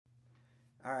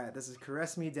Alright, this is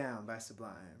Caress Me Down by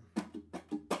Sublime.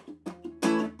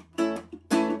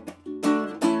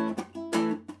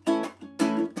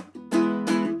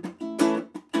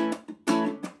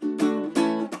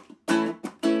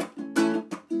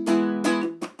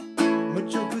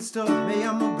 Mucho gusto, me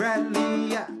llamo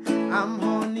Bradley. I'm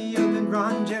hornier than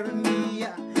Ron Jeremy.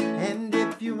 And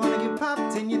if you wanna get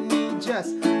popped in your knee,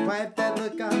 just wipe that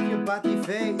look off your body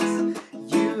face.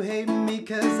 You hate me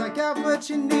cause I got what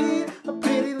you need, a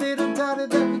pretty little daughter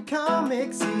that we call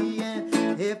Mixie.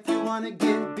 And if you wanna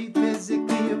get beat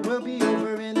physically, it will be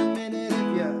over in a minute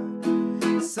if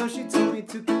you. So she told me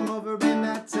to come over and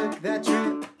I took that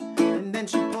trip. And then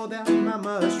she pulled out my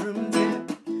mushroom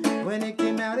dip. When it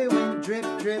came out it went drip,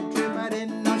 drip, drip. I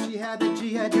didn't know she had the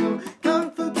G.I. Joe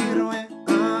Kung Fu Kid went,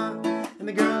 and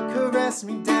the girl caressed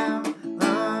me down,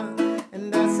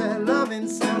 and that's that loving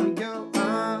sound we go,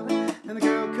 and the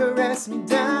girl caressed me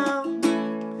down,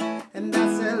 and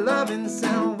that's that loving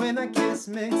sound. When I kiss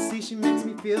Mixie, she makes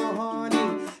me feel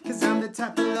horny, cause I'm the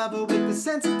type of lover with the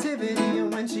sensitivity.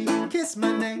 And when she kissed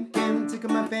my neck and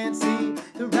tickled my fancy,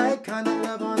 the right kind of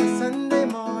love on a Sunday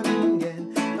morning.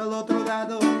 And el otro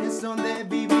lado es donde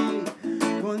viví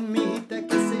con mi hijita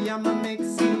que se llama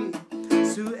Mixie,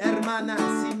 su hermana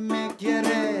si me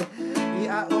quiere. Y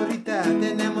ahorita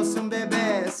tenemos un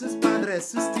bebé. Sus padres,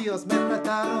 sus tíos me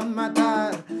trataron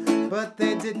matar, but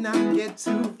they did not get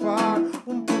too far.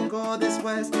 Un poco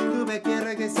después tuve que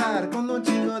regresar con un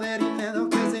chico de dinero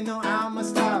cause they know I'm a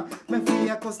star. Me fui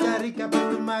a Costa Rica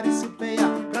para tomar y supe ya.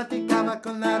 Practicaba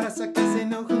con la raza cause they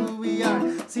know who we are.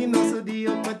 Si no se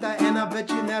dio cuenta and I bet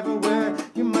you never were.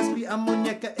 You must be a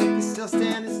muñeca if you're still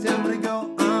standing still. But I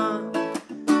go,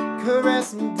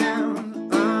 caress me down,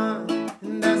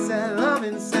 and that's that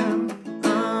loving sound,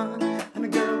 and the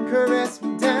girl caress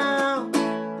me down,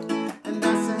 and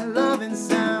that's that loving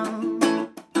sound.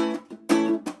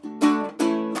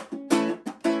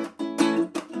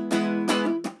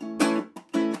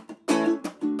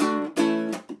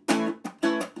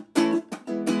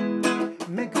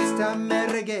 Me gusta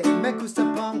reggae, me gusta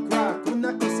punk rock.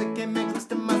 Una cosa que me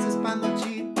gusta más es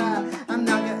panochita.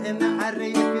 Anaga en la arre,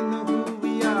 if you know who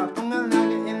we are. Ponga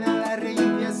naga en la arre y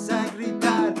empieza a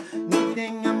gritar. No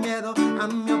tenga miedo a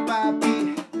mi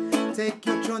papi. Take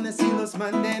your chones y los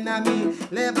manden a mí.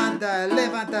 Levanta,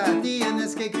 levanta,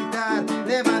 tienes que gritar.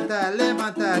 Levanta,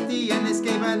 levanta, tienes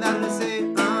que bailar. No sé,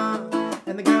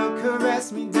 and the girl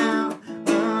caressed me down,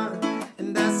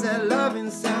 and that's that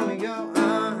loving sound we go,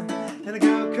 and the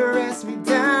girl caressed me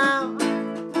down,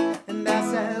 and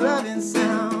that's that loving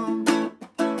sound.